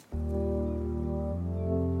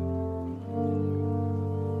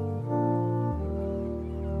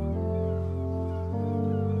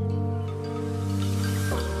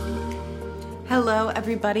Hello,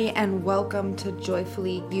 everybody, and welcome to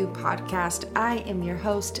Joyfully You podcast. I am your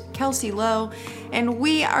host, Kelsey Lowe, and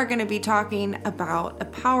we are going to be talking about a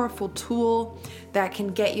powerful tool that can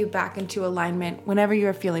get you back into alignment whenever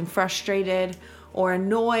you're feeling frustrated or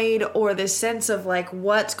annoyed or this sense of like,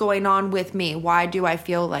 what's going on with me? Why do I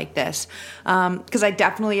feel like this? Because I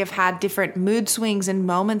definitely have had different mood swings and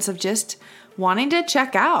moments of just wanting to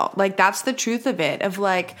check out. Like, that's the truth of it. Of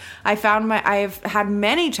like, I've had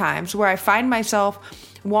many times where I find myself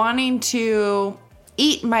wanting to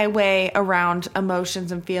eat my way around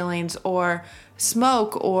emotions and feelings, or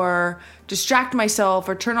smoke, or distract myself,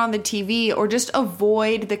 or turn on the TV, or just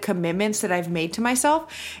avoid the commitments that I've made to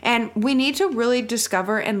myself. And we need to really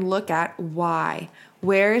discover and look at why.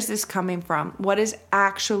 Where is this coming from? What is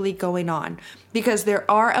actually going on? Because there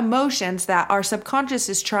are emotions that our subconscious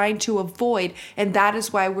is trying to avoid, and that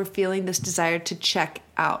is why we're feeling this desire to check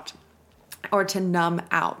out, or to numb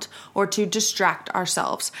out, or to distract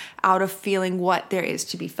ourselves out of feeling what there is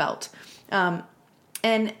to be felt.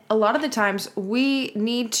 And a lot of the times we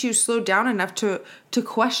need to slow down enough to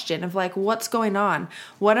question of like, what's going on?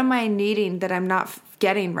 What am I needing that I'm not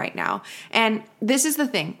getting right now? And this is the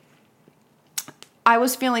thing. I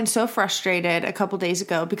was feeling so frustrated a couple days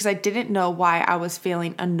ago because I didn't know why I was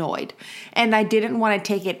feeling annoyed, and I didn't want to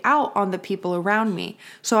take it out on the people around me.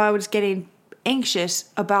 So I was getting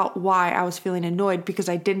anxious about why I was feeling annoyed because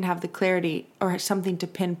I didn't have the clarity or something to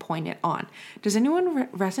pinpoint it on. Does anyone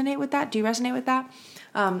resonate with that? Do you resonate with that?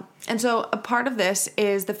 And so a part of this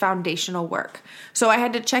is the foundational work. So I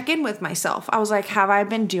had to check in with myself. I was like, have I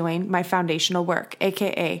been doing my foundational work,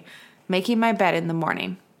 aka making my bed in the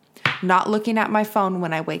morning, not looking at my phone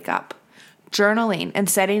when I wake up, journaling and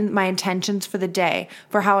setting my intentions for the day,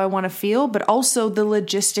 for how I want to feel, but also the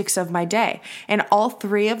logistics of my day. And all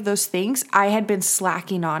three of those things I had been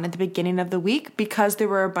slacking on at the beginning of the week because there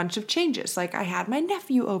were a bunch of changes. Like, I had my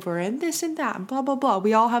nephew over and this and that and blah, blah, blah.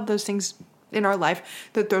 We all have those things in our life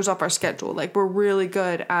that throws off our schedule. Like, we're really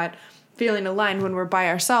good at feeling aligned when we're by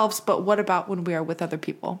ourselves, but what about when we are with other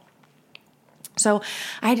people? So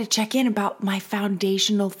I had to check in about my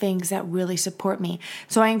foundational things that really support me.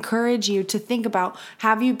 So I encourage you to think about,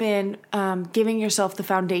 have you been giving yourself the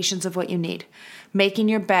foundations of what you need? Making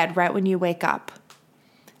your bed right when you wake up.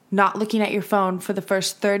 Not looking at your phone for the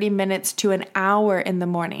first 30 minutes to an hour in the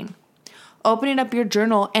morning. Opening up your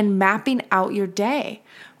journal and mapping out your day,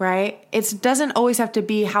 right? It doesn't always have to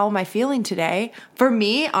be, how am I feeling today? For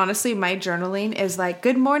me, honestly, my journaling is like,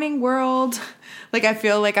 good morning, world. Like, I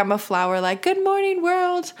feel like I'm a flower, like, good morning,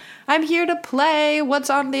 world. I'm here to play. What's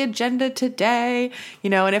on the agenda today?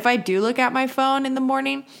 And if I do look at my phone in the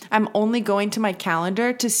morning, I'm only going to my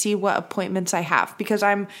calendar to see what appointments I have, because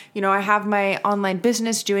I have my online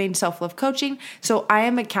business doing self-love coaching. So I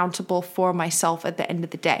am accountable for myself at the end of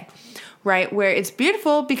the day. Right? Where it's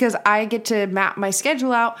beautiful because I get to map my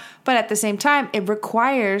schedule out, but at the same time, it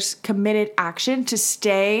requires committed action to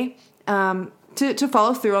stay, to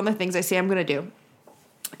follow through on the things I say I'm going to do.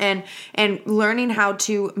 And learning how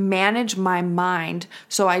to manage my mind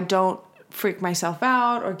so I don't freak myself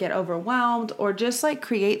out or get overwhelmed, or just like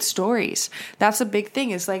create stories. That's a big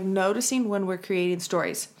thing, is like noticing when we're creating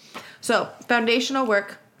stories. So foundational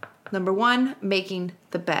work. Number 1, making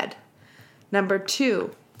the bed. Number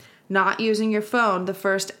 2, not using your phone the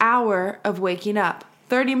first hour of waking up.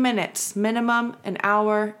 30 minutes minimum, an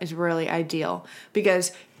hour is really ideal,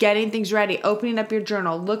 because getting things ready, opening up your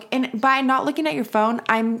journal, and by not looking at your phone,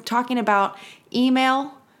 I'm talking about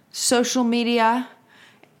email, social media,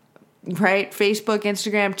 right? Facebook,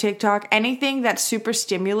 Instagram, TikTok, anything that's super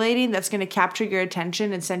stimulating, that's going to capture your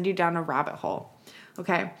attention and send you down a rabbit hole.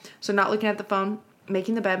 Okay. So not looking at the phone,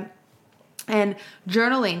 making the bed. And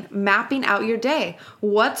journaling, mapping out your day.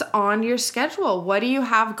 What's on your schedule? What do you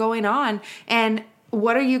have going on? And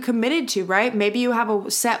what are you committed to, right? Maybe you have a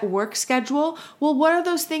set work schedule. Well, what are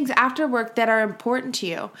those things after work that are important to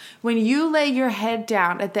you? When you lay your head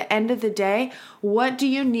down at the end of the day, what do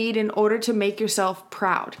you need in order to make yourself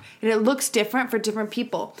proud? And it looks different for different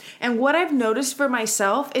people. And what I've noticed for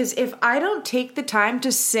myself is, if I don't take the time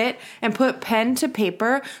to sit and put pen to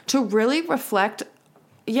paper to really reflect,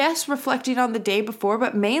 yes, reflecting on the day before,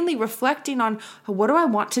 but mainly reflecting on, what do I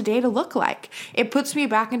want today to look like? It puts me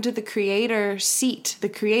back into the creator seat, the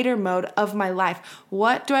creator mode of my life.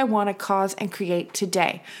 What do I want to cause and create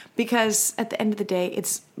today? Because at the end of the day,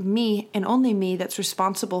 it's me and only me that's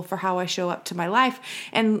responsible for how I show up to my life.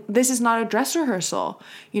 And this is not a dress rehearsal.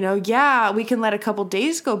 Yeah, we can let a couple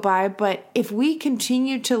days go by, but if we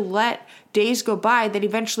continue to let days go by, then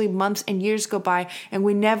eventually months and years go by, and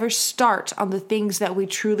we never start on the things that we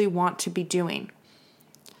truly want to be doing.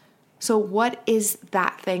 So what is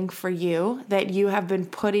that thing for you that you have been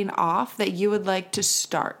putting off that you would like to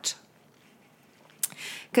start?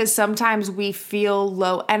 Because sometimes we feel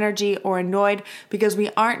low energy or annoyed because we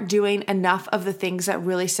aren't doing enough of the things that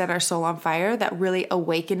really set our soul on fire, that really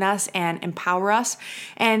awaken us and empower us.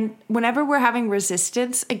 And whenever we're having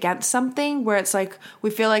resistance against something where it's like we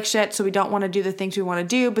feel like shit, so we don't want to do the things we want to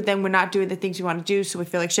do, but then we're not doing the things we want to do, so we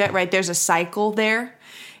feel like shit, right? There's a cycle there.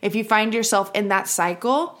 If you find yourself in that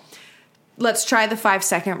cycle, let's try the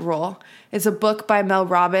 5-second rule. It's a book by Mel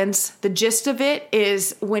Robbins. The gist of it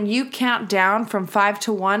is when you count down from 5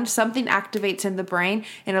 to 1, something activates in the brain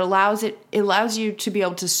and it allows you to be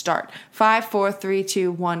able to start. 5, 4, 3,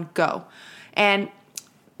 2, 1, go. And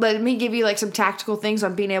let me give you like some tactical things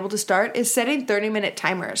on being able to start is setting 30-minute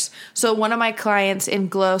timers. So one of my clients in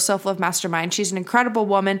Glow Self-Love Mastermind, she's an incredible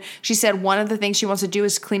woman. She said one of the things she wants to do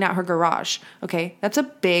is clean out her garage. Okay, that's a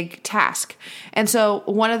big task. And so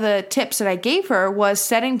one of the tips that I gave her was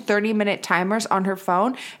setting 30-minute timers on her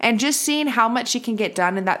phone and just seeing how much she can get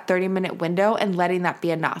done in that 30-minute window and letting that be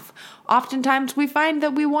enough. Oftentimes we find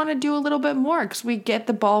that we want to do a little bit more because we get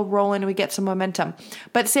the ball rolling and we get some momentum.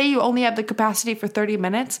 But say you only have the capacity for 30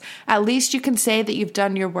 minutes, at least you can say that you've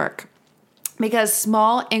done your work. Because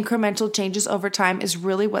small incremental changes over time is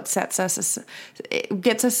really what it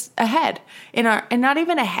gets us ahead and not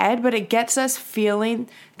even ahead, but it gets us feeling,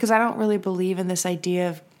 because I don't really believe in this idea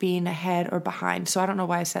of being ahead or behind. So I don't know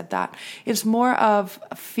why I said that. It's more of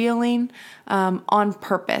feeling on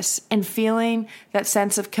purpose and feeling that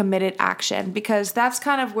sense of committed action, because that's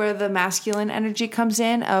kind of where the masculine energy comes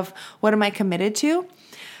in of what am I committed to?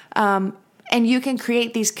 And you can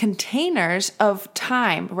create these containers of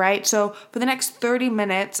time, right? So for the next 30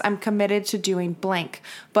 minutes, I'm committed to doing blank.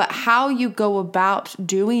 But how you go about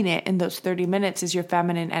doing it in those 30 minutes is your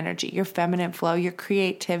feminine energy, your feminine flow, your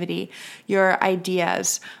creativity, your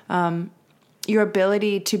ideas, your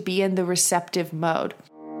ability to be in the receptive mode.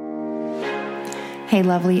 Hey,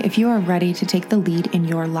 lovely, if you are ready to take the lead in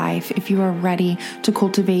your life, if you are ready to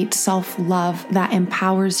cultivate self-love that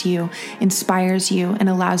empowers you, inspires you, and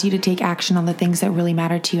allows you to take action on the things that really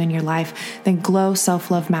matter to you in your life, then Glow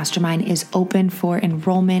Self-Love Mastermind is open for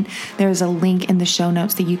enrollment. There is a link in the show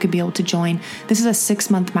notes that you could be able to join. This is a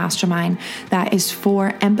 6-month mastermind that is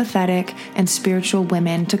for empathetic and spiritual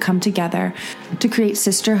women to come together to create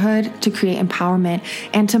sisterhood, to create empowerment,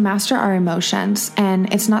 and to master our emotions.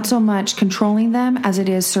 And it's not so much controlling them as it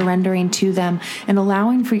is surrendering to them and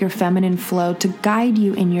allowing for your feminine flow to guide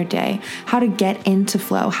you in your day, how to get into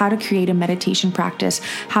flow, how to create a meditation practice,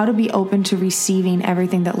 how to be open to receiving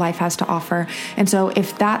everything that life has to offer. And so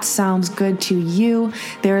if that sounds good to you,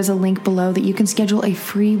 there is a link below that you can schedule a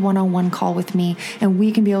free one-on-one call with me and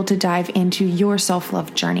we can be able to dive into your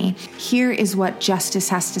self-love journey. Here is what Justice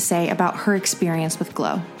has to say about her experience with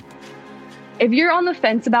Glow. If you're on the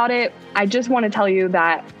fence about it, I just want to tell you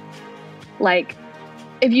that,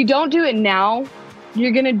 if you don't do it now,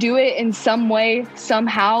 you're going to do it in some way,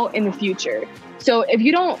 somehow in the future. So if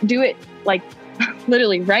you don't do it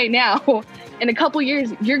literally right now, in a couple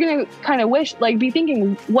years, you're going to kind of be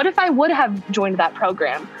thinking, what if I would have joined that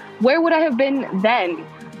program? Where would I have been then?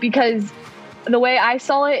 Because the way I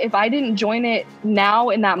saw it, if I didn't join it now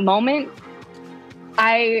in that moment,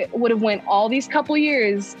 I would have went all these couple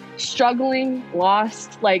years struggling,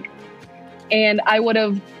 lost, and I would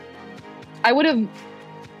have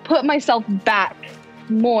put myself back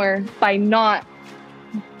more by not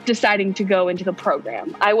deciding to go into the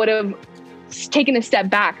program. I would have taken a step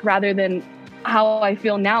back rather than how I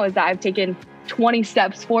feel now is that I've taken 20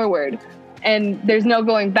 steps forward and there's no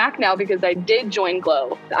going back now because I did join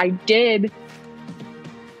Glow. I did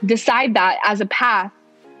decide that as a path,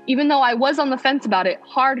 even though I was on the fence about it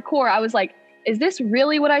hardcore. I was like, is this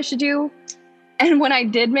really what I should do? And when I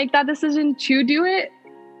did make that decision to do it,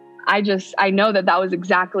 I know that was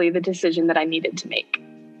exactly the decision that I needed to make.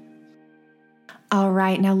 All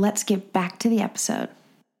right, now let's get back to the episode.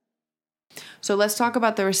 So let's talk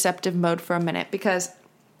about the receptive mode for a minute, because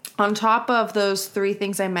on top of those 3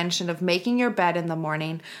 things I mentioned of making your bed in the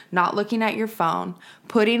morning, not looking at your phone,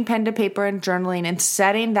 putting pen to paper and journaling, and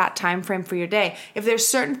setting that time frame for your day, if there's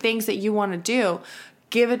certain things that you want to do,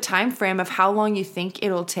 give a time frame of how long you think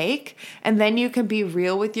it'll take, and then you can be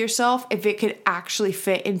real with yourself if it could actually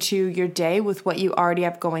fit into your day with what you already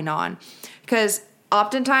have going on. Because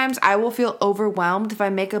oftentimes I will feel overwhelmed if I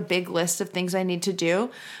make a big list of things I need to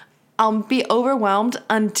do. I'll be overwhelmed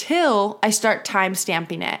until I start time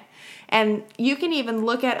stamping it. And you can even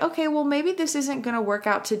look at, okay, well, maybe this isn't going to work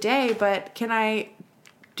out today, but can I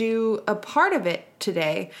do a part of it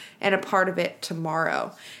today and a part of it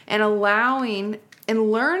tomorrow? And allowing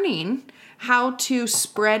and learning how to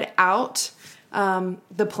spread out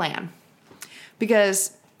the plan.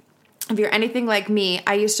 Because if you're anything like me,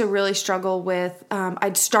 I used to really struggle with,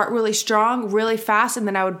 I'd start really strong, really fast, and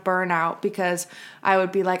then I would burn out because I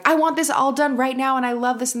would be like, I want this all done right now, and I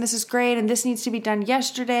love this, and this is great, and this needs to be done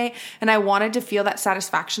yesterday, and I wanted to feel that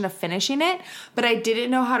satisfaction of finishing it, but I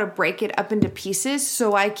didn't know how to break it up into pieces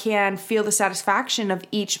so I can feel the satisfaction of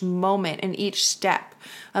each moment and each step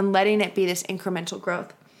and letting it be this incremental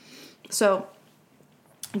growth. So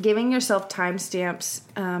giving yourself timestamps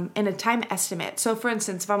and a time estimate. So for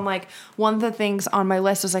instance, if I'm like, one of the things on my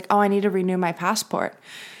list was like, oh, I need to renew my passport.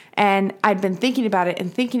 And I'd been thinking about it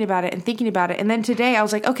and thinking about it and thinking about it. And then today I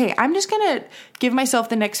was like, okay, I'm just going to give myself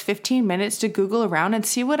the next 15 minutes to Google around and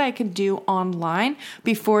see what I can do online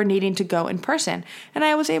before needing to go in person. And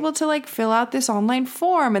I was able to like fill out this online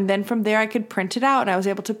form. And then from there I could print it out, and I was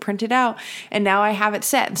able to print it out. And now I have it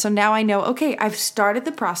set. And so now I know, okay, I've started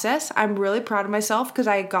the process. I'm really proud of myself because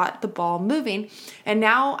I got the ball moving. And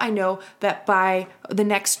now I know that by the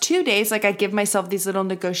next 2 days, like I give myself these little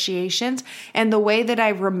negotiations, and the way that I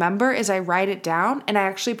remember is I write it down and I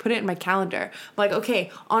actually put it in my calendar. I'm like,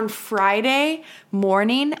 okay, on Friday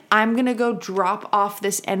morning, I'm going to go drop off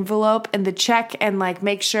this envelope and the check and like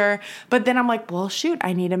make sure. But then I'm like, well, shoot,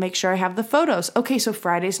 I need to make sure I have the photos. Okay, so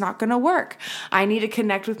Friday's not going to work. I need to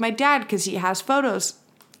connect with my dad because he has photos.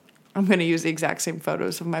 I'm going to use the exact same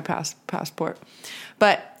photos of my passport.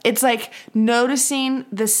 But it's like noticing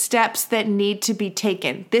the steps that need to be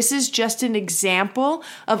taken. This is just an example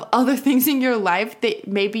of other things in your life that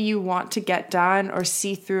maybe you want to get done or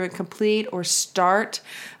see through and complete or start,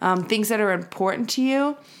 things that are important to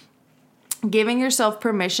you. Giving yourself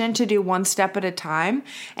permission to do one step at a time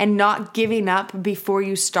and not giving up before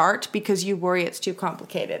you start because you worry it's too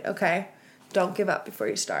complicated, okay? Don't give up before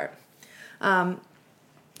you start.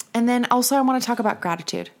 And then also I want to talk about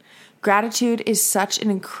gratitude. Gratitude is such an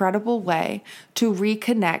incredible way to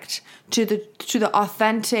reconnect to the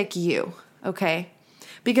authentic you, okay?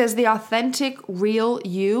 Because the authentic, real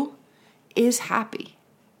you is happy,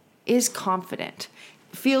 is confident,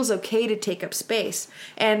 feels okay to take up space.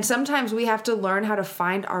 And sometimes we have to learn how to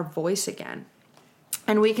find our voice again.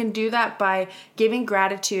 And we can do that by giving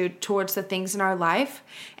gratitude towards the things in our life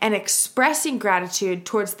and expressing gratitude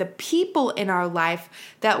towards the people in our life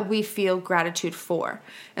that we feel gratitude for.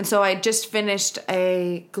 And so I just finished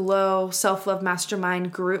a Glow Self-Love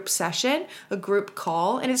Mastermind group session, a group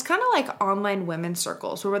call, and it's kind of like online women's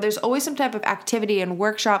circles where there's always some type of activity and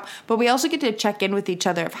workshop, but we also get to check in with each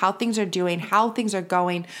other of how things are doing, how things are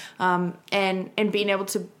going, and being able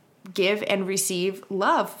to give and receive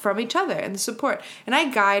love from each other and the support. And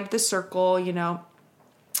I guide the circle,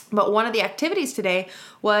 but one of the activities today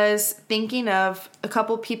was thinking of a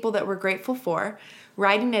couple people that we're grateful for,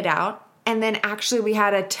 writing it out. And then actually we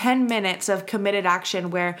had a 10 minutes of committed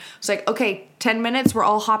action where it's like, okay, 10 minutes, we're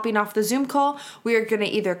all hopping off the Zoom call. We are going to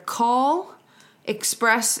either call,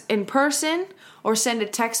 express in person, or send a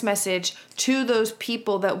text message to those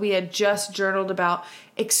people that we had just journaled about,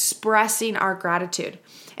 expressing our gratitude.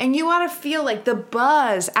 And you want to feel like the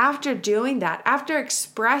buzz after doing that, after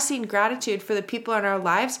expressing gratitude for the people in our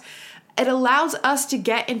lives. It allows us to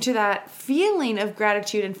get into that feeling of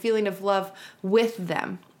gratitude and feeling of love with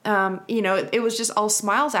them. It was just all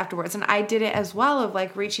smiles afterwards. And I did it as well, of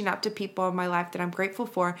like reaching out to people in my life that I'm grateful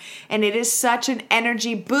for. And it is such an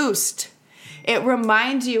energy boost. It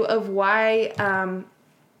reminds you of why,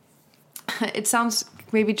 it sounds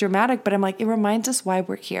maybe dramatic, but I'm like, it reminds us why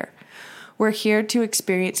we're here. We're here to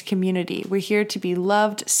experience community. We're here to be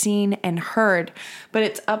loved, seen, and heard. But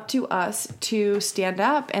it's up to us to stand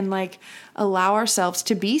up and like allow ourselves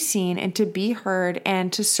to be seen and to be heard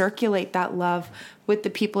and to circulate that love with the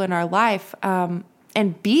people in our life. And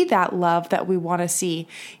be that love that we want to see.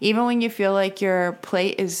 Even when you feel like your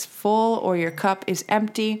plate is full or your cup is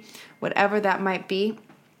empty, whatever that might be,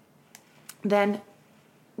 then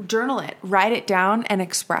journal it, write it down, and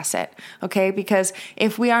express it, okay? Because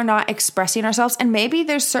if we are not expressing ourselves, and maybe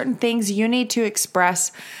there's certain things you need to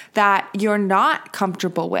express that you're not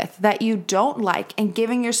comfortable with, that you don't like, and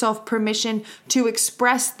giving yourself permission to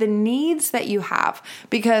express the needs that you have,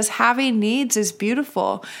 because having needs is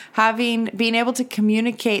beautiful. Being able to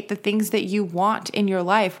communicate the things that you want in your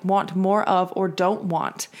life, want more of, or don't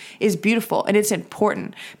want, is beautiful, and it's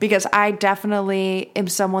important, because I definitely am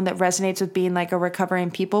someone that resonates with being like a recovering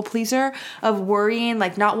people pleaser, of worrying,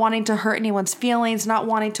 like not wanting to hurt anyone's feelings, not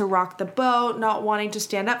wanting to rock the boat, not wanting to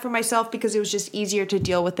stand up for myself because it was just easier to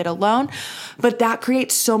deal with it alone. But that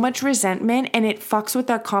creates so much resentment and it fucks with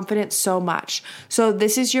our confidence so much. So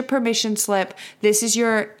this is your permission slip. This is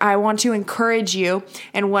I want to encourage you.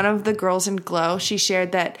 And one of the girls in Glow, she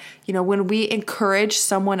shared that, when we encourage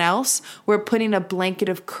someone else, we're putting a blanket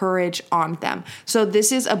of courage on them. So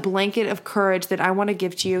this is a blanket of courage that I want to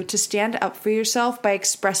give to you to stand up for yourself by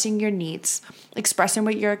expressing your needs, expressing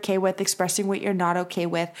what you're okay with, expressing what you're not okay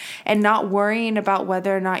with, and not worrying about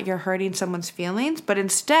whether or not you're hurting someone's feelings, but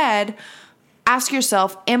instead ask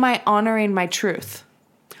yourself, am I honoring my truth?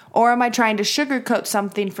 Or am I trying to sugarcoat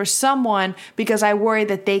something for someone because I worry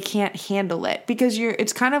that they can't handle it? Because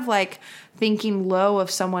it's kind of like thinking low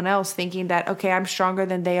of someone else, thinking that, okay, I'm stronger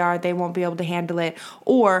than they are, they won't be able to handle it.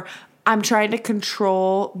 Or I'm trying to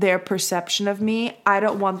control their perception of me. I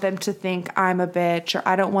don't want them to think I'm a bitch, or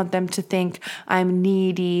I don't want them to think I'm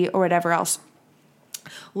needy or whatever else.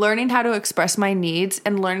 Learning how to express my needs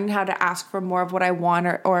and learning how to ask for more of what I want,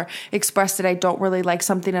 or express that I don't really like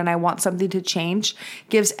something and I want something to change,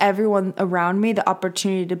 gives everyone around me the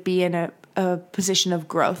opportunity to be in a position of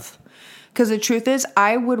growth. Because the truth is,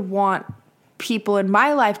 I would want people in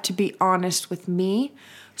my life to be honest with me.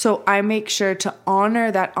 So I make sure to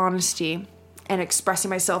honor that honesty and expressing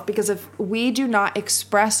myself, because if we do not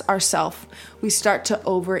express ourselves, we start to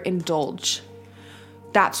overindulge.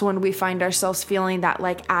 That's when we find ourselves feeling that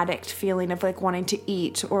like addict feeling of like wanting to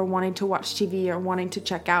eat or wanting to watch TV or wanting to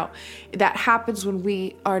check out. That happens when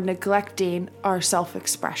we are neglecting our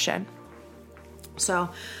self-expression. So,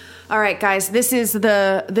 all right, guys, this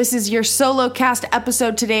is your solo cast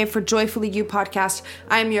episode today for Joyfully You podcast.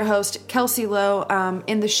 I'm your host, Kelsey Lowe.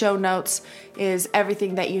 In the show notes is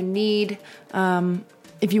everything that you need.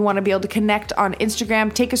 If you want to be able to connect on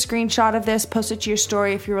Instagram, take a screenshot of this, post it to your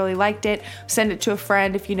story if you really liked it, send it to a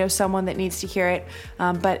friend if you know someone that needs to hear it.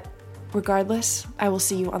 But regardless, I will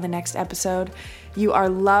see you on the next episode. You are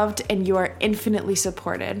loved and you are infinitely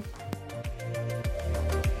supported.